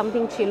অ্যাপেল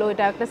সামথিং ছিল,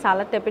 এটা একটা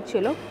সালাড টাইপের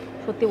ছিল।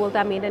 সত্যি বলতে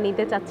আমি এটা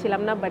নিতে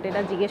চাচ্ছিলাম না, বাট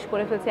এটা জিজ্ঞেস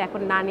করে ফেলছি,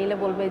 এখন না নিলে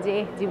বলবে যে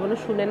জীবনে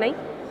শুনে নাই,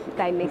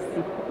 তাই নিচ্ছি।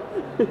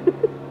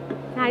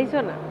 হারিস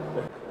না।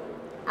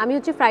 আমি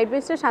হচ্ছে ফ্রাইড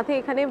রাইসের সাথে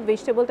এখানে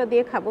ভেজিটেবলটা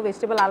দিয়ে খাবো,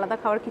 ভেজিটেবল আলাদা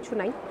খাওয়ার কিছু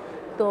নাই,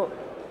 তো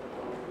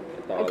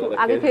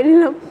আগে খেয়ে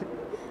নিলাম।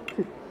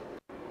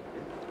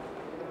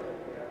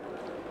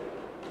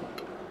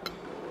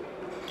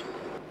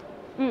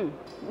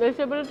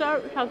 ভেজিটেবলটার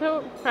সাথেও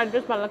ফ্রাইড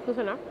রাইস ভালো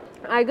লাগতেছে না,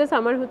 আই গেস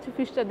আমার হচ্ছে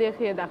ফিশটা দিয়ে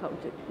খেয়ে দেখা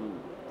উচিত।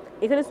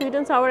 এখানে সুইট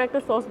অ্যান্ড সাওয়ার একটা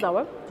সস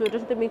দেওয়া, তো এটার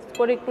সাথে মিক্স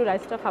করে একটু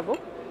রাইসটা খাবো,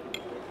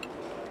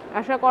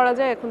 আশা করা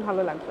যায় এখন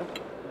ভালো লাগবে।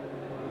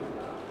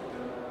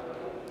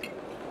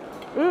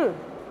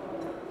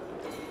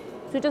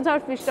 সুইট অ্যান্ড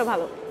সাওয়ার ফিশটা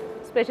ভালো,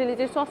 স্পেশালি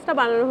যে সসটা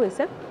বানানো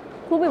হয়েছে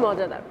খুবই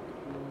মজাদার।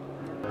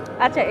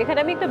 আচ্ছা, এখানে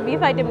আমি একটা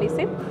বিফ আইটেম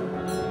নিছি,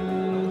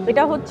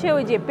 এটা হচ্ছে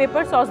ওই যে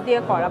পেপার সস দিয়ে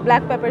করা,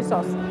 ব্ল্যাক পেপার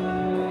সস।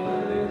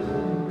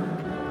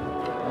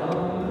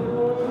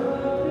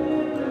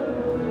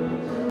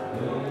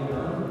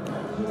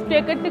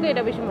 স্টেকের থেকে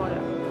এটা বেশি মজা,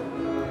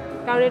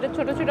 কারণ এটা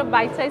ছোট ছোট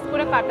বাইট সাইজ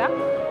করে কাটা,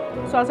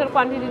 সসের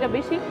কোয়ান্টিটিটা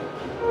বেশি।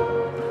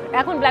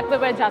 এখন ব্ল্যাক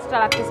পেপারের ঝাঁজটা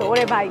লাগতেছে,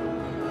 ওরে ভাই,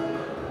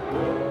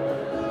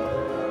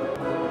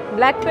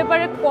 ব্ল্যাক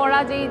পেপারে করা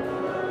যেই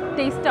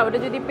টেস্টটা ওটা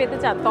যদি পেতে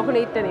চান তখন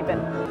এইটা নেবেন।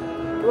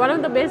 One of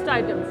the best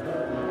items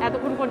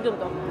এতক্ষণ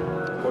পর্যন্ত।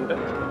 কোনটা?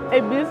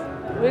 এই beef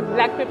with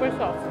black pepper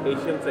sauce.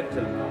 Asian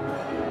section.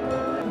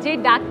 যে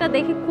ডাকটা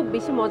দেখে খুব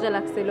বেশি মজা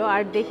লাগছিল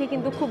আর দেখে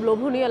কিন্তু খুব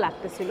লোভনীয়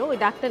লাগতেছিল, ওই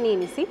ডাকটা নিয়ে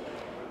নিছি।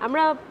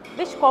 আমরা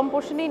বেশ কম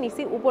পোর্শনেই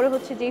নিছি, উপরে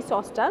হচ্ছে যেই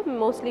সসটা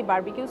মোস্টলি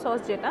বারবিকিউ সস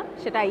যেটা,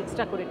 সেটা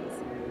এক্সট্রা করে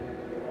নিছি।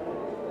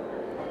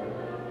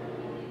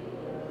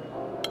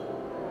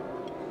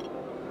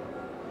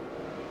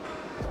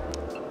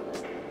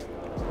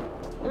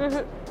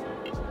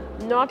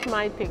 নট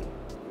মাই থিং,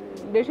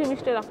 বেশি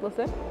মিষ্টি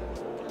লাগতেছে,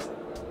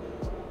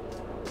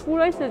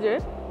 পুরাইছে যে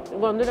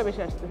গন্ধটা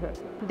বেশি আসতেছে।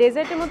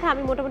 ডেজার্টের মধ্যে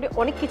আমি মোটামুটি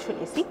অনেক কিছু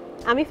নিছি।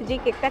 আমি যে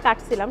কেকটা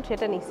কাটছিলাম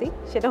সেটা নিছি,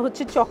 সেটা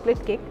হচ্ছে চকলেট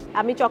কেক।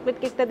 আমি চকলেট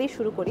কেকটা দিয়ে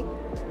শুরু করি।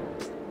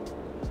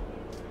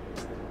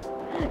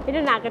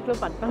 এটা না কাটলেও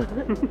পারতাম।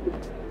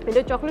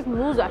 এটা চকলেট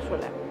মুজ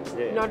আসলে,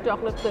 নট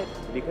চকলেট কেক।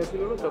 লেখা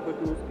ছিল না চকলেট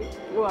মুজ কেক?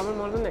 ও আমার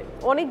মনে নেই।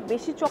 অনেক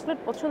বেশি চকলেট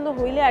পছন্দ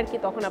হইলে আর কি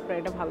তখন আপনার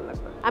এটা ভালো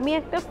লাগবে। আমি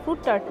একটা ফ্রুট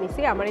টার্ট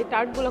নিছি, আমার এই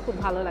টার্টগুলো খুব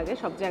ভালো লাগে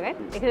সব জায়গায়।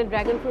 এখানে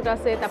ড্রাগন ফ্রুট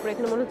আছে, তারপরে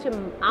এখানে মনে হচ্ছে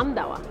আম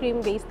দেওয়া, ক্রিম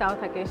বেস দেওয়া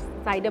থাকে,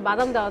 সাইডে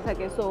বাদাম দেওয়া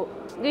থাকে, সো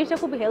জিনিসটা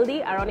খুব হেলদি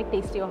আর অনেক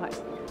টেস্টিও হয়।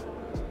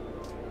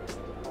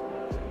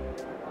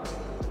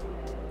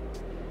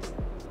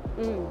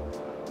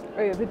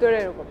 এই ভিতরে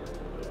এরকম,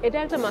 এটা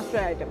একটা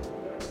মাস্টার আইটেম।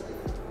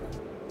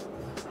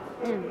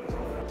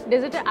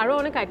 ডেজার্টে আরও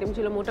অনেক আইটেম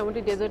ছিল, মোটামুটি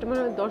ডেজার্টে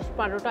মানে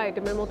 10-12টা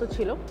আইটেমের মতো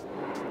ছিল,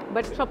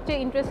 বাট সবচেয়ে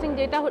ইন্টারেস্টিং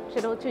যেটা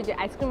সেটা হচ্ছে যে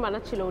আইসক্রিম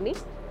বানাচ্ছিল উনি।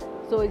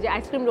 তো ওই যে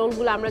আইসক্রিম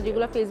রোলগুলো আমরা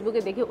যেগুলো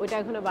ফেসবুকে দেখি ওইটা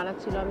এখানে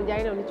বানাচ্ছিল, আমি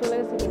জানি না উনি চলে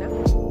গেছে কিনা।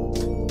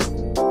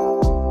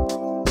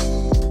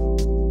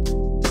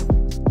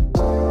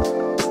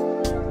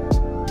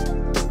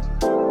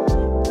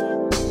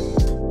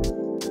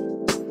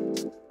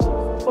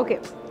 ওকে, ওকে,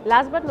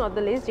 last but not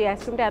the list, যে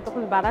আইসক্রিমটা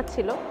এতক্ষণ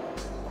বানাচ্ছিল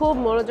খুব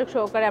মনোযোগ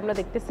সহকারে আমরা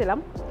দেখতেছিলাম,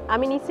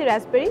 আমি নিচ্ছি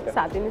রাসবেরি,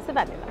 সাথে নিচ্ছি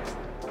ভ্যানিলা।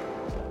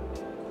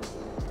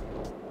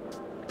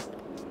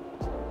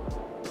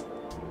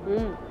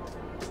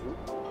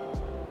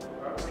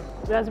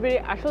 রাসবেরি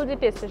আসল যে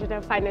টেস্ট সেটা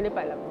ফাইনালি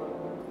পাইলাম।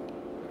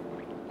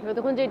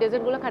 তখন যে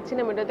ডেজার্টগুলো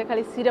খাচ্ছিলাম ওটাতে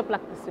খালি সিরাপ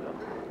লাগতেছিল,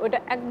 ওটা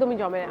একদমই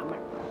জমে না আমার।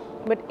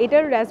 বাট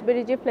এটার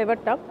রাসবেরি যে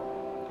ফ্লেভারটা,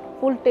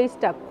 ফুল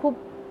টেস্টটা খুব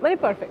মানে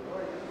পারফেক্ট,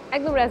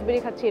 একদম রাসবেরি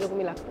খাচ্ছি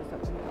এরকমই লাগতেছে।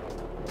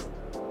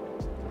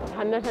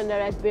 ঠান্ডা ঠান্ডা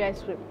raspberry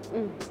ice cream,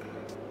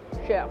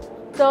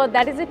 so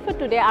that is it for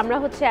today. আমরা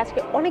হচ্ছে আজকে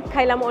অনেক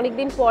খাইলাম, অনেক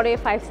দিন পরে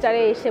 5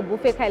 স্টারে এসে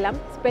বুফে খাইলাম,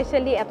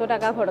 স্পেশালি এত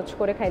টাকা খরচ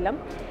করে খাইলাম।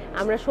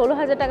 আমরা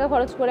 16,000 টাকা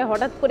খরচ করে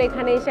হঠাৎ করে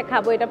এখানে এসে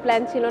খাবো এটা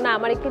প্ল্যান ছিল না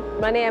আমার। একটু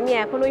মানে আমি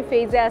এখন ওই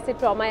ফেজে আছি,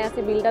 ট্রমায় আছি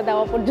বিলটা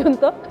দেওয়া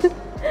পর্যন্ত,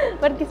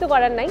 বাট কিছু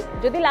করার নাই।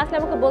 যদি লাস্টে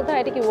আমাকে বলতে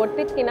হয় এটা কি ওয়ার্থ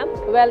ইট কিনা,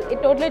 well it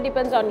totally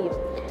depends on you.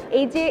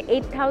 এই যে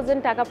 8,000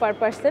 টাকা পার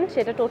পার্সন,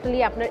 সেটা টোটালি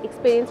আপনার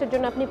এক্সপিরিয়েন্সের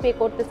জন্য আপনি পে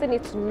করতেছেন,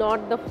 it's not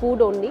the food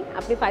only.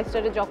 আপনি 5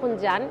 স্টারে যখন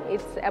যান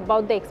it's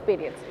about the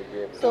experience.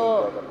 So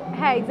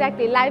হ্যাঁ,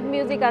 এক্স্যাক্টলি, লাইভ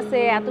মিউজিক আছে,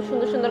 এত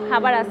সুন্দর সুন্দর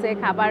খাবার আছে।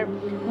 খাবার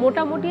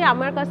মোটামুটি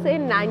আমার কাছে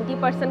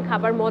 90%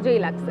 খাবার মজাই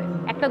লাগছে,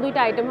 একটা দুইটা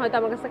আইটেম হয়তো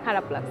আমার কাছে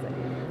খারাপ লাগছে।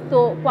 তো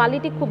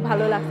কোয়ালিটি খুব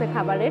ভালো লাগছে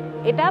খাবারের।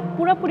 এটা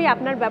পুরোপুরি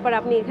আপনার ব্যাপার,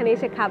 আপনি এখানে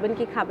এসে খাবেন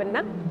কি খাবেন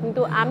না।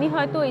 কিন্তু আমি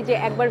হয়তো এই যে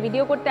একবার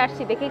ভিডিও করতে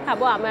আসছি দেখেই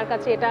খাবো, আমার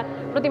কাছে এটা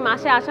প্রতি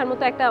মাসে আসার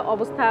মতো একটা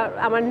অবস্থা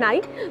আমার নাই।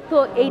 তো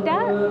এইটা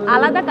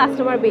আলাদা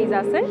কাস্টমার বেজ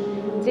আছে,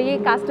 যে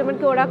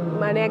কাস্টমারকে ওরা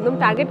মানে একদম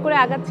টার্গেট করে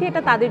আগাচ্ছে,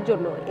 এটা তাদের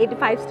জন্য। এই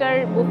 5 star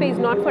buffet is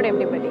not for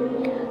everybody.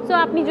 So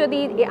আপনি যদি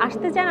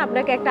আসতে চান,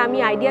 আপনাকে একটা আমি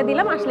আইডিয়া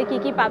দিলাম আসলে কি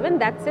কি পাবেন,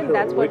 that's it,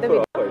 that's for the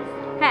video.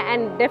 হ্যাঁ,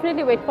 and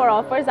definitely wait for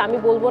offers. আমি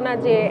বলবো না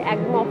যে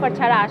একদম অফার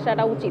ছাড়া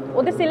আসাটা উচিত,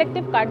 ওদের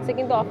সিলেক্টিভ কার্ডসে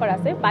কিন্তু অফার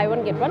আছে, by one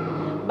get one.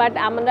 But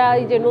আমরা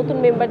এই যে নতুন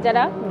মেম্বার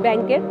যারা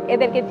ব্যাংকের,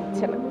 এদেরকে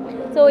দিচ্ছে না।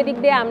 সো ওই দিক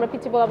দিয়ে আমরা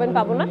পিছিয়ে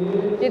পাবো না।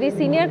 যদি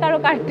সিনিয়র কারো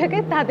কার্ড থাকে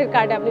তাদের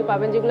কার্ডে আপনি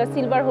পাবেন, যেগুলো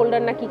সিলভার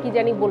হোল্ডার না কি কি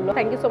জানি বললো।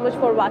 Thank you so much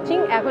for watching.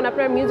 এখন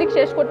আপনার মিউজিক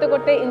শেষ করতে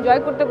করতে,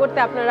 এনজয় করতে করতে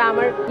আপনারা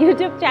আমার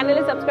ইউটিউব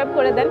চ্যানেলে সাবস্ক্রাইব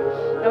করে দেন,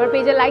 আমার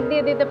পেজে লাইক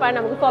দিয়ে দিতে পারেন,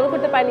 আমাকে ফলো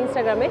করতে পারেন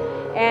ইনস্টাগ্রামে।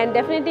 And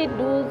definitely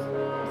do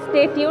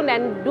stay tuned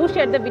and do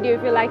share the video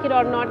if you like it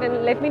or not and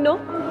let me know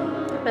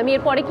আমি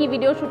এরপরে কি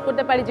ভিডিও শ্যুট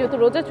করতে পারি। যেহেতু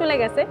রোজা চলে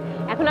গেছে,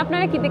 এখন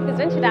আপনারা কি দেখতে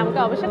চান সেটা আমাকে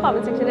অবশ্যই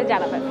কমেন্ট সেকশনে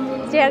জানাবেন।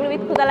 Share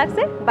with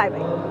খুদালাগছে, bye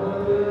bye.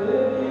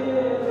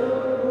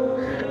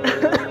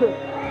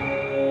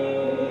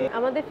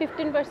 আমাদের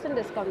 15%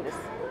 ডিসকাউন্ট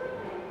দিচ্ছে,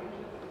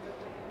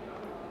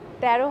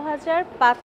 13,500